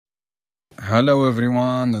Hello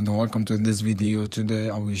everyone and welcome to this video. Today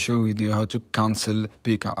I will show you how to cancel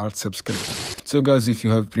Pika art subscription. So guys, if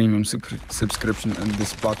you have premium subscription in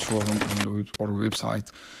this platform or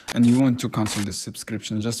website and you want to cancel this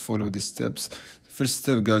subscription, just follow the steps. First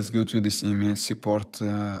step guys, go to this email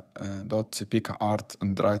support.pikaart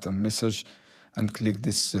and write a message and click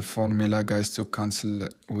this formula guys to cancel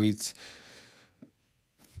with.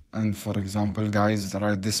 And for example guys,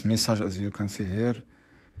 write this message as you can see here.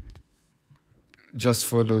 Just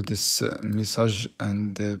follow this message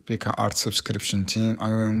and Pika art subscription team. I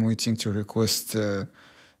am waiting to request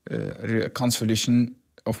cancellation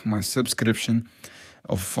of my subscription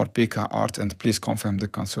for Pika art, and please confirm the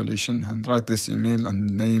cancellation and write this email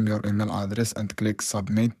and name your email address and click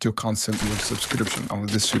submit to cancel your subscription on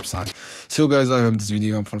this website. So guys, I hope this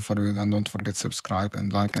video helpful for you, and don't forget to subscribe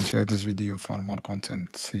and like and share this video for more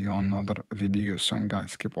content. See you on another video soon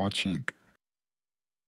guys. Keep watching.